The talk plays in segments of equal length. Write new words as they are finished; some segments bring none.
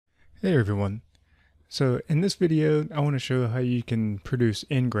Hey everyone. So in this video, I want to show how you can produce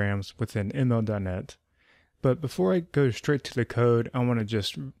n-grams within ML.NET. But before I go straight to the code, I want to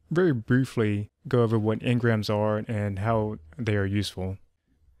just very briefly go over what n-grams are and how they are useful.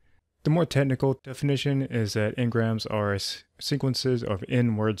 The more technical definition is that n-grams are sequences of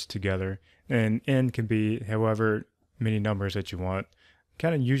n words together, and n can be however many numbers that you want.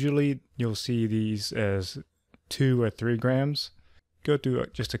 Kind of usually you'll see these as 2 or 3 grams. Go through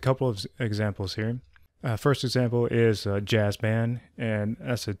just a couple of examples here. First example is a jazz band, and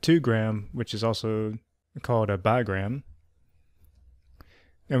that's a 2 gram, which is also called a bigram.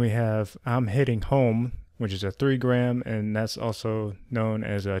 Then we have I'm heading home, which is a 3 gram, and that's also known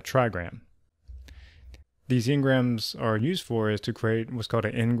as a trigram. These n-grams are used for is to create what's called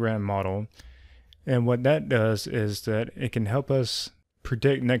an n-gram model. And what that does is that it can help us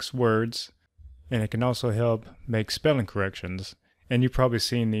predict next words, and it can also help make spelling corrections. And you've probably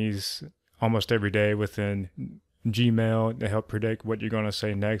seen these almost every day within Gmail to help predict what you're going to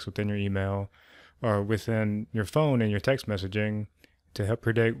say next within your email, or within your phone and your text messaging to help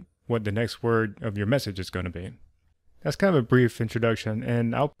predict what the next word of your message is going to be. That's kind of a brief introduction,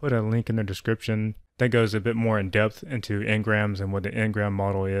 and I'll put a link in the description that goes a bit more in depth into n-grams and what the n-gram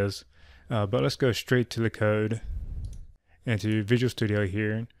model is. But let's go straight to the code and to Visual Studio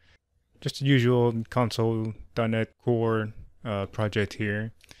here. Just the usual console.NET Core project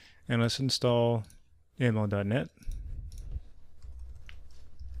here, and let's install ML.NET.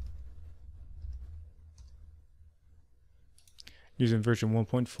 Using version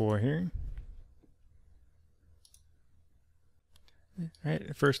 1.4 here.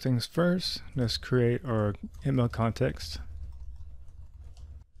 Alright, first things first, let's create our ML context.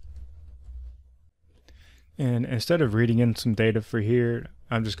 And instead of reading in some data for here,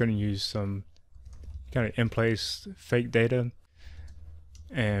 I'm just going to use some kind of in-place fake data.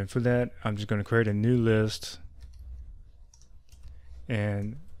 And for that, I'm just going to create a new list,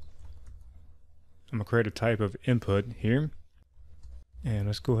 and I'm going to create a type of input here. And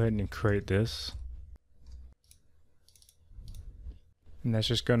let's go ahead and create this. And that's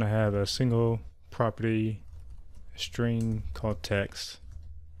just going to have a single property string called text.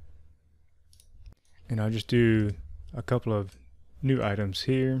 And I'll just do a couple of new items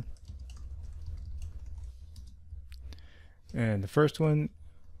here. And the first one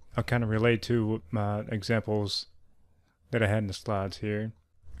I'll kind of relate to my examples that I had in the slides here.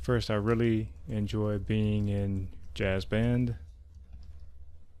 First, I really enjoy being in jazz band.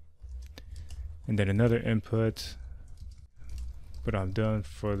 And then another input, but I'm done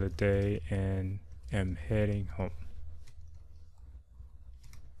for the day and am heading home.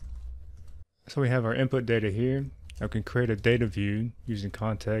 So we have our input data here. I can create a data view using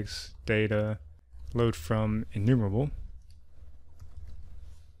context, data, load from enumerable.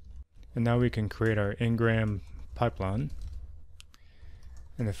 And now we can create our n-gram pipeline.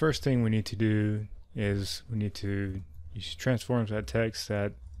 And the first thing we need to do is we need to use transforms that text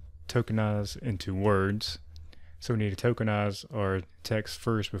that tokenize into words. So we need to tokenize our text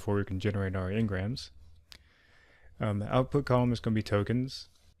first before we can generate our n-grams. The output column is going to be tokens,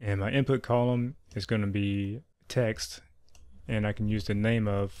 and my input column is going to be text, and I can use the name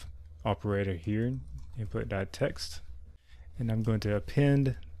of operator here, input.text, and I'm going to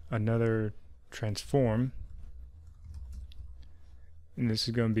append another transform, and this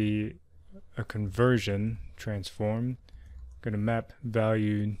is going to be a conversion transform. I'm going to map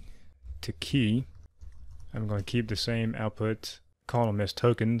value to key. I'm going to keep the same output column as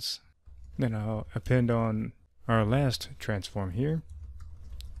tokens. Then I'll append on our last transform here.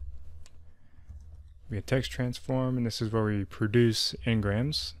 We have text transform, and this is where we produce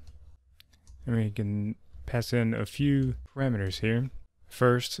n-grams. And we can pass in a few parameters here.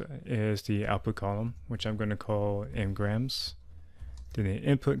 First is the output column, which I'm going to call n-grams. Then the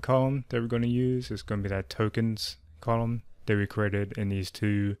input column that we're going to use is going to be that tokens column that we created in these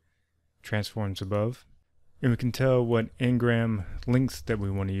two transforms above. And we can tell what n-gram length that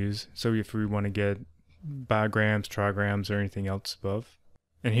we want to use. So if we want to get bigrams, trigrams, or anything else above.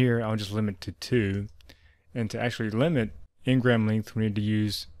 And here I'll just limit to 2. And to actually limit n-gram length, we need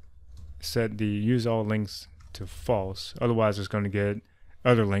to set the use all lengths to false. Otherwise it's going to get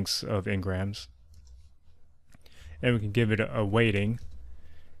other lengths of n-grams. And we can give it a weighting.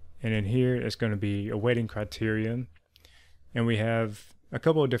 And in here it's going to be a weighting criterion. And we have a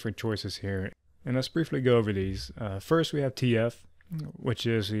couple of different choices here. And let's briefly go over these. First we have TF, which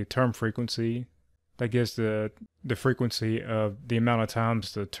is the term frequency. That gives the frequency of the amount of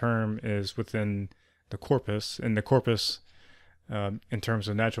times the term is within the corpus. And the corpus, in terms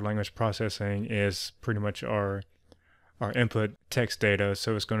of natural language processing, is pretty much our our input text data,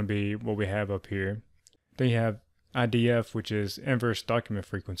 so it's going to be what we have up here. Then you have IDF, which is inverse document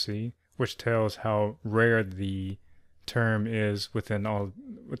frequency, which tells how rare the term is within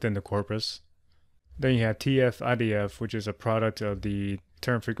the corpus. Then you have TF-IDF, which is a product of the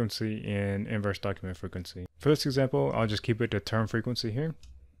term frequency and inverse document frequency. For this example, I'll just keep it to term frequency here.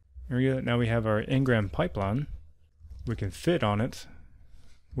 There we go. Now we have our n-gram pipeline. We can fit on it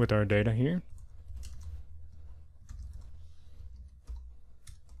with our data here.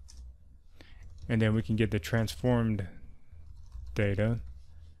 And then we can get the transformed data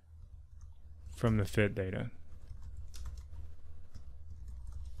from the fit data.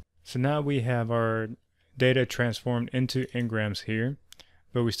 So now we have our data transformed into n-grams here,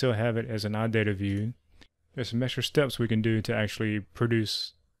 but we still have it as an iData view. There's some extra steps we can do to actually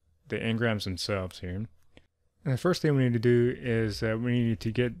produce the n-grams themselves here. And the first thing we need to do is we need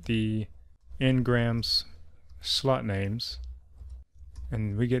to get the n-grams slot names,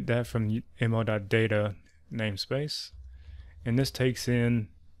 and we get that from ml.data namespace. And this takes in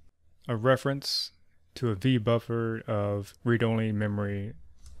a reference to a V buffer of read-only memory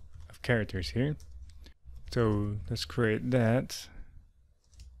of characters here. So let's create that.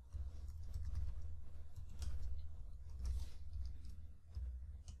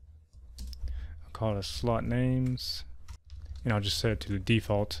 I'll call it slot names, and I'll just set it to the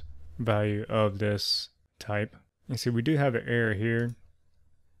default value of this type. And see, we do have an error here.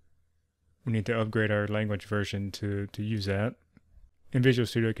 We need to upgrade our language version to use that. And Visual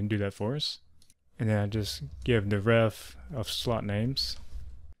Studio can do that for us. And then I just give the ref of slot names.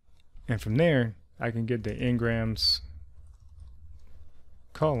 And from there, I can get the n-grams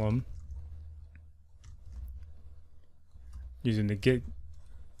column using the get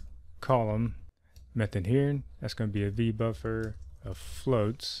column method here. That's going to be a V buffer of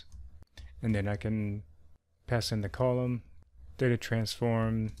floats. And then I can pass in the column, data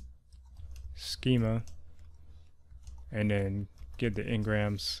transform schema, and then get the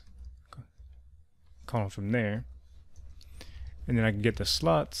n-grams column from there. And then I can get the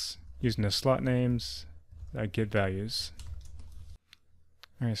slots using the slot names. I get values.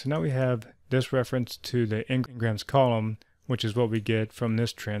 Alright, so now we have this reference to the n-grams column, which is what we get from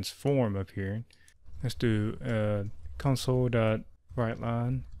this transform up here. Let's do console.writeLine.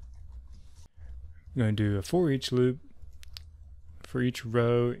 I'm going to do a for each loop for each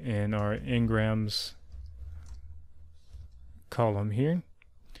row in our n-grams column here. And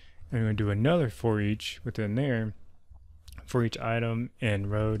we're going to do another for each within there for each item in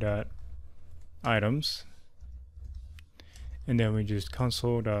row.items. And then we just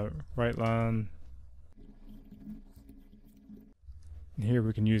console.writeLine. And here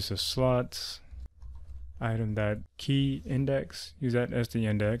we can use the slots item.key index, use that as the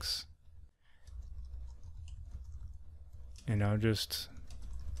index. And I'll just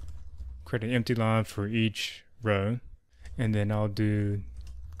create an empty line for each row. And then I'll do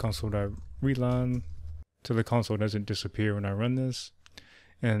console.readLine so the console doesn't disappear when I run this.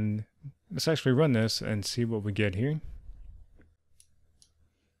 And let's actually run this and see what we get here.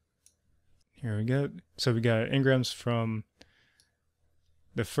 Here we go. So we got n-grams from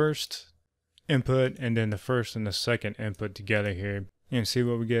the first input and then the first and the second input together here. And see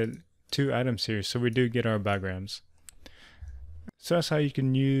what we get, 2 items here. So we do get our bigrams. So that's how you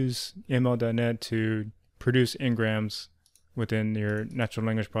can use ML.NET to produce n-grams within your natural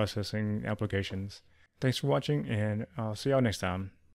language processing applications. Thanks for watching, and I'll see y'all next time.